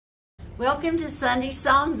Welcome to Sunday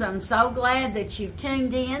Songs. I'm so glad that you've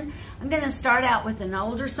tuned in. I'm going to start out with an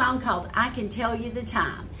older song called I Can Tell You the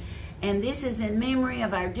Time. And this is in memory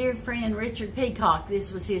of our dear friend Richard Peacock.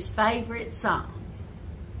 This was his favorite song.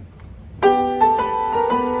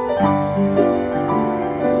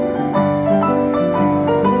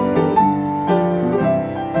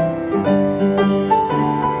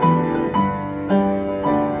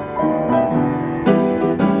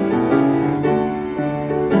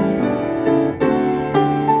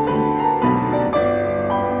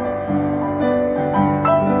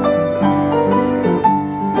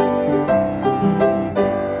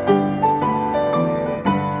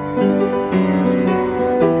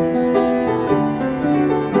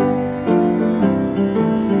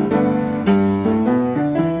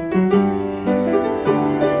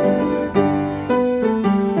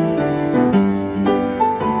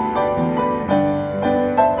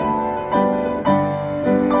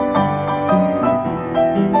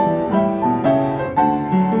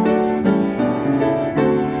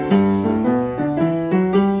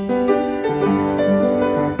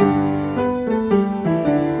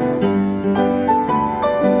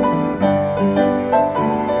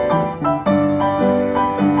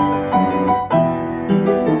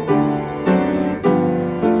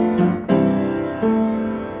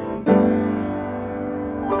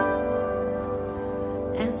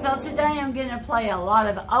 So today I'm going to play a lot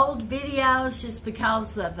of old videos just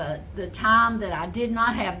because of the time that I did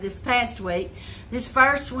not have this past week. This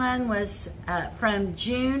first one was from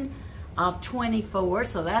June of 24,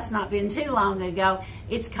 so that's not been too long ago.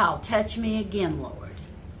 It's called Touch Me Again, Lord.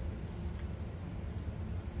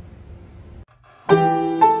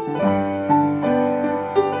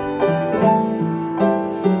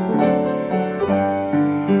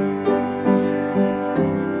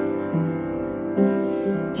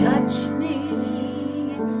 Touch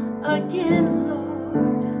me again,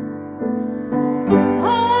 Lord.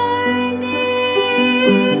 I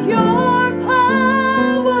need your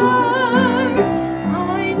power.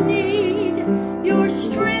 I need your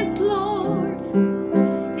strength, Lord,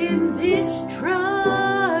 in this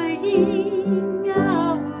trying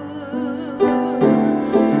hour.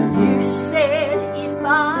 You said if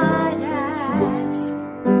I'd ask,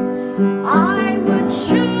 I would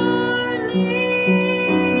surely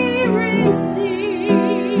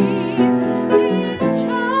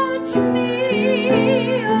touch me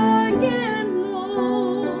again,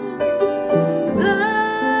 Lord.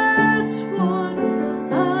 That's what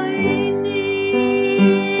I need.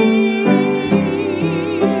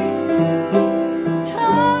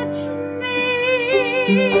 Touch me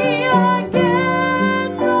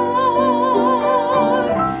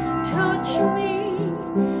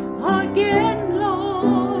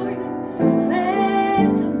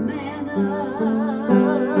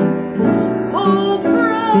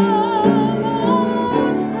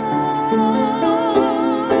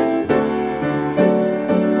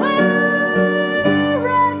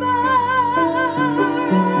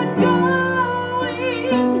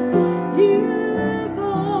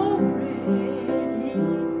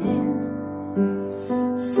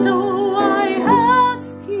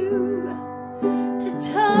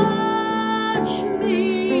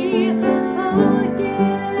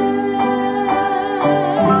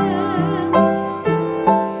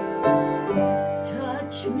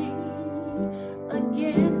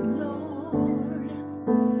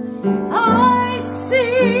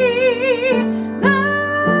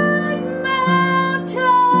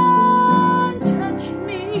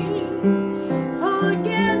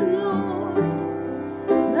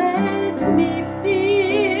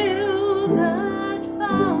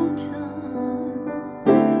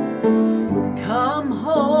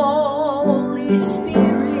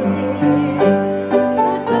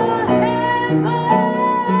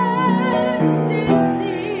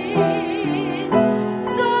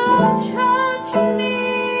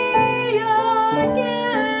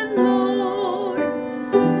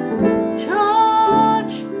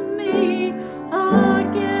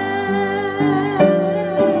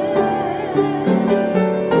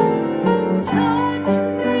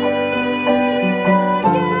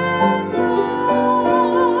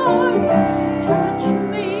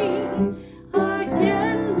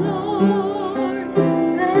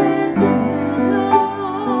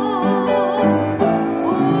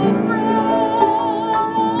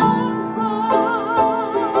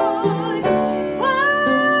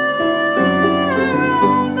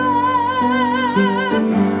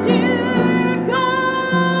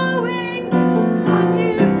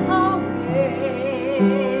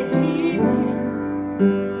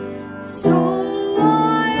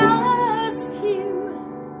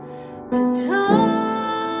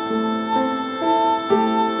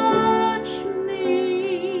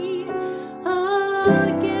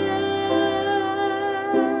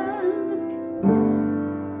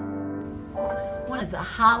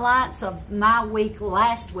Highlights of my week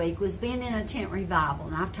last week was being in a tent revival,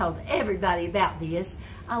 and I've told everybody about this.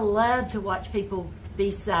 I love to watch people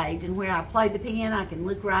be saved, and where I play the piano I can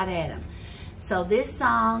look right at them. So this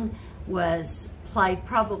song was played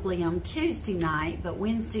probably on Tuesday night, but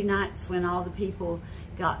Wednesday night's when all the people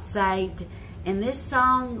got saved, and this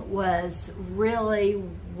song was really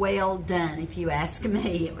well done, if you ask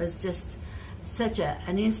me. It was just such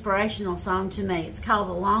an inspirational song to me. It's called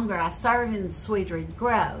The Longer I Serve Him, the Sweeter He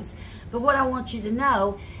Grows. But what I want you to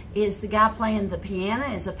know is the guy playing the piano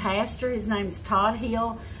is a pastor. His name's Todd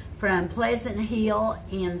from Pleasant Hill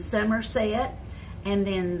in Somerset. And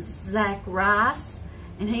then ZACK,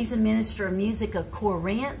 and he's a minister of music of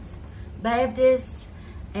Corinth Baptist.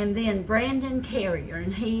 And then Brandon Carrier,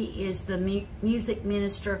 and he is the music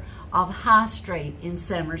minister of High Street in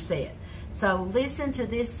Somerset. So listen to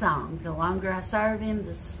this song, The Longer I Serve Him,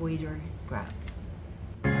 the Sweeter He Grows.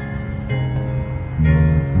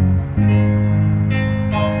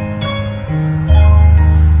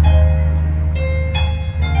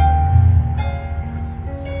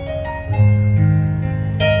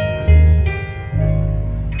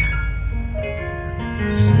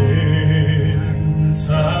 Since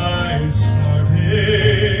I started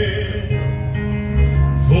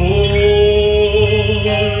for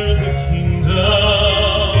the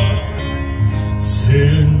kingdom,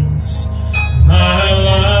 since my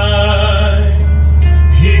life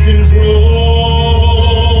He controls,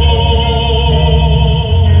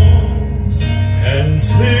 and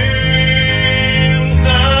since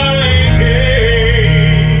I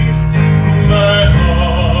gave my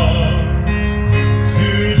heart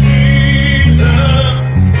to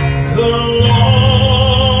Jesus, the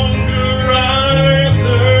longer I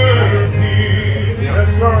serve Him, the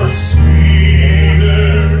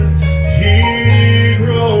sweeter He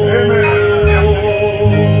grows.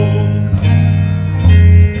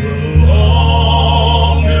 The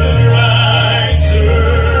longer I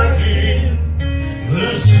serve Him, the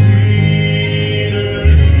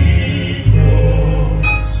sweeter He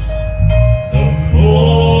grows. The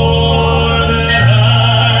more that I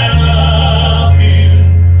love Him,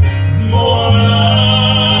 more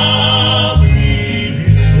love He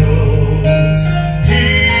bestows.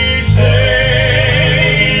 Each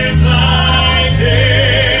day is like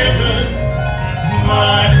heaven,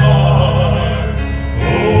 my heart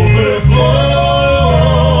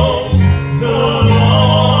overflows. The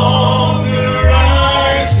longer I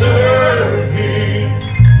serve Him,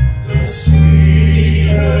 the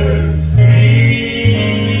sweeter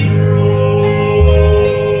He grows.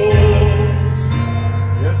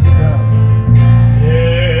 Yes, He does.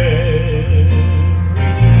 Every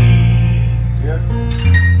need Yes.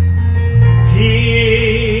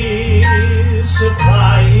 He is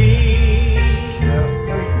supplying,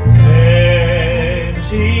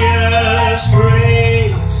 plenteous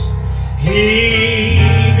grace He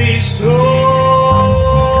bestows.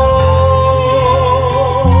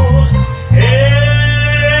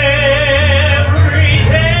 Every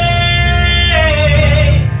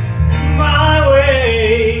day my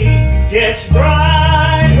way gets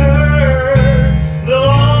brighter, the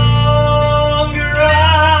longer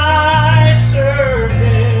I serve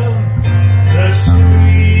Him, the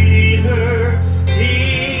sweeter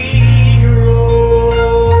He grows.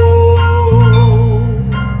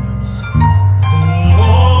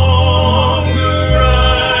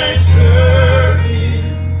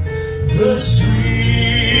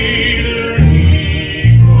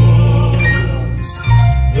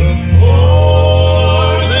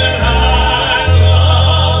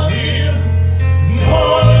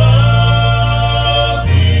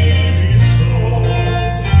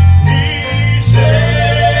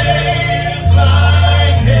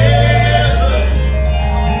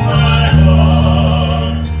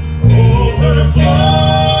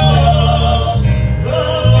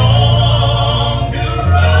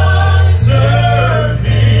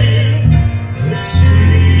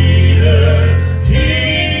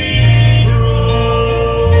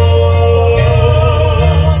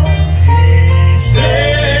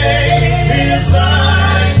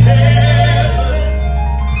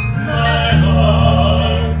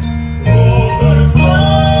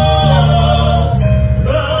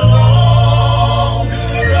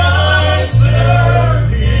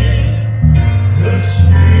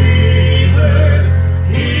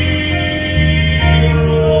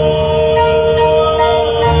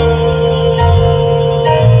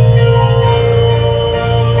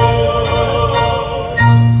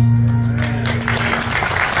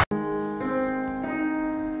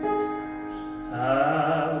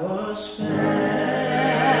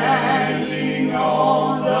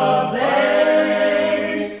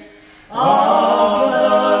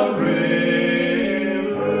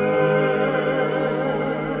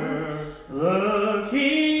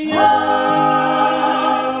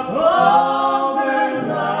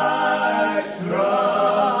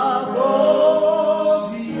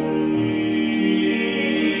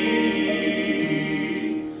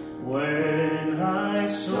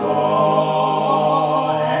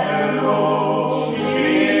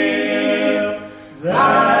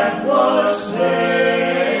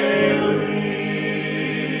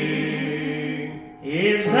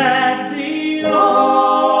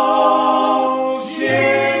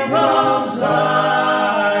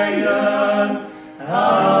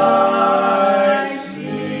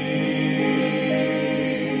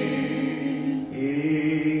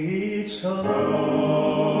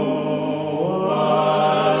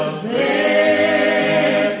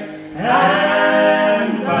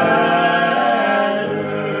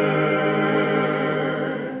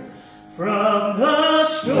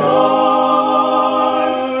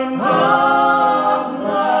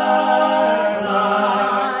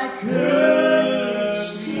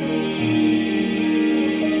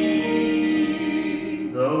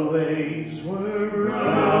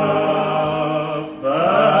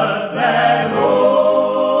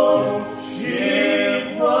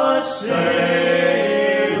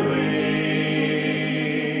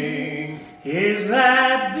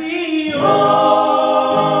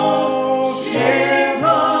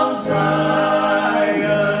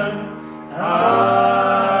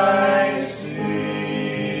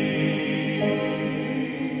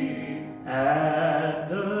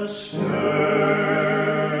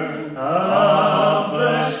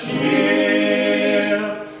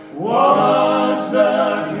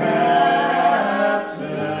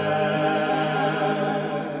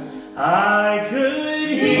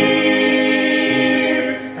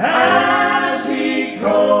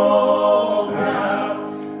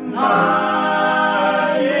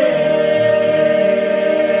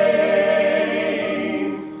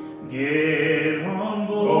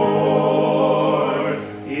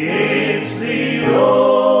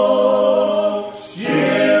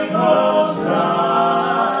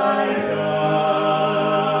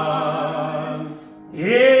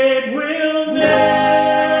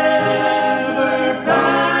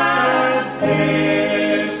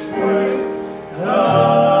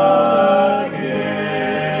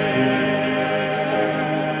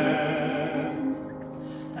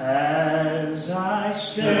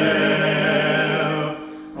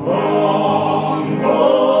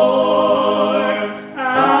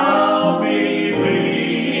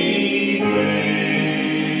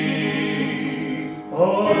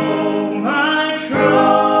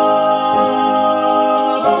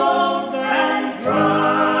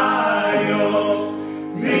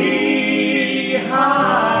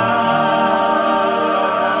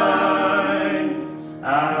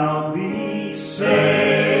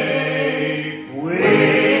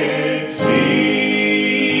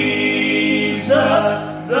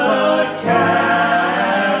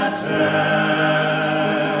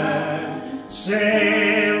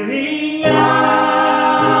 sailing out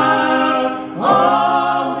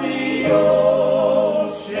on the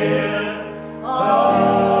ocean of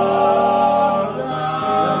time.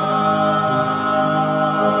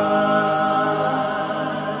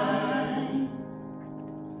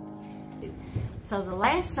 So the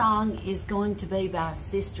last song is going to be by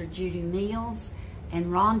Sister Judy Mills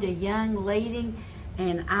and Rhonda Young leading,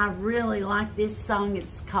 and I really like this song.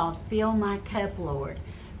 It's called Fill My Cup, Lord.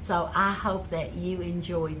 So I hope that you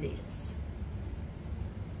enjoy this.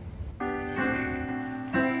 Like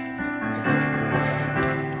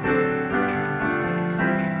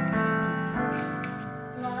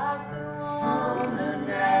the woman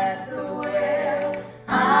at the well,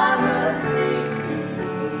 I was seeking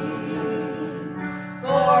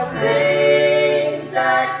for things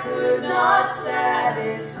that could not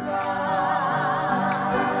satisfy.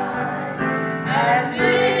 And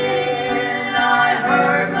then I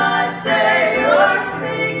heard my Savior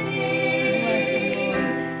speaking,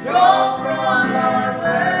 draw from a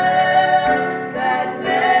well that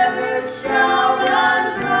never shall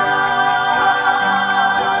run dry.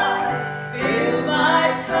 Fill my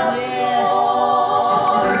cup,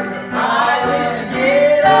 Lord, I lift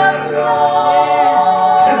it up,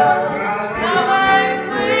 Lord. Come and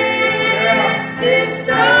quench this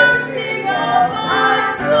thirsting of my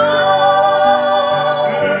soul.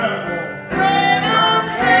 Bread of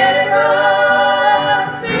heaven,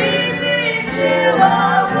 feed me till I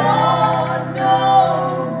want no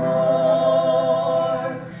more.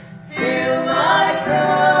 Fill my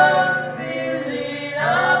cup, fill it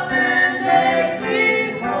up and make me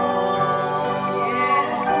whole.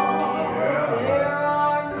 There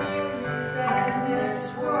are millions in this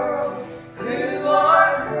world who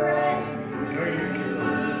are craving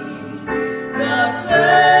the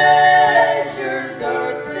pleasures,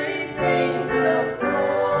 earthly things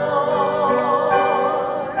afford,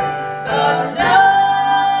 but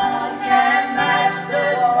none can match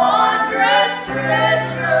this wondrous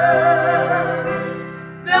treasure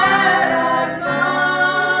that I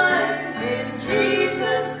find in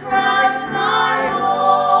Jesus Christ my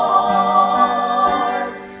Lord.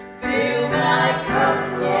 Fill my cup,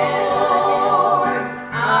 Lord,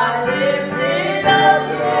 I lift it up,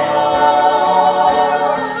 Lord.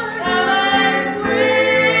 Come and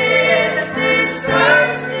quench this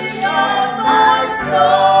thirsting of my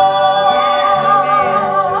soul.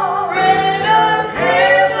 Bread of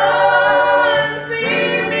heaven,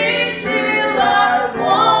 feed me till I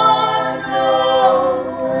want no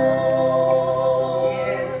more.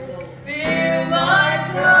 Fill my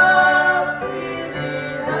cup, fill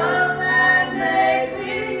it up and make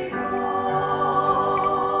me whole.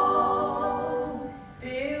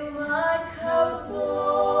 Fill my cup,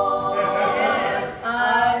 Lord, I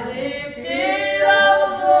lift it up,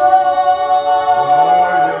 Lord.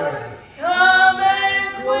 Come and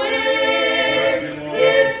quench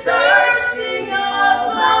this thirsting of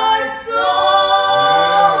my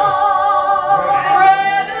soul.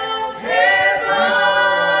 Bread of heaven,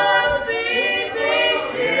 feed me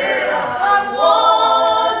till I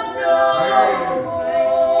want no more.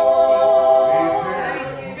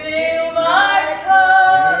 Fill my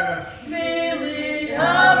cup, fill it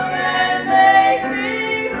up and make me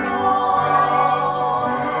whole.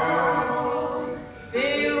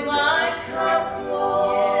 Fill my cup,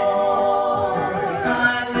 Lord, I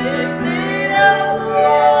lift it up,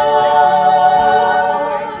 Lord.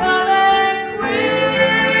 Come and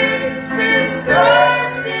quench this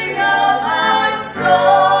thirsting of my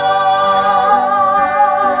soul.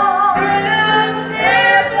 Bread of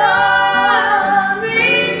heaven,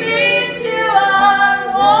 feed me till I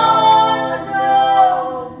want no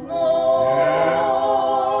more.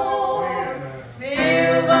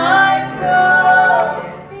 Fill my cup,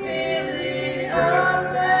 fill it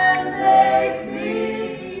up and make me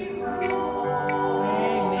whole.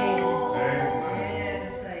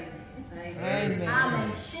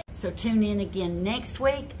 So tune in again next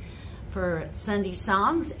week for Sunday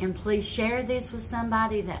songs, and please share this with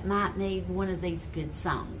somebody that might need one of these good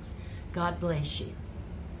songs. God bless you.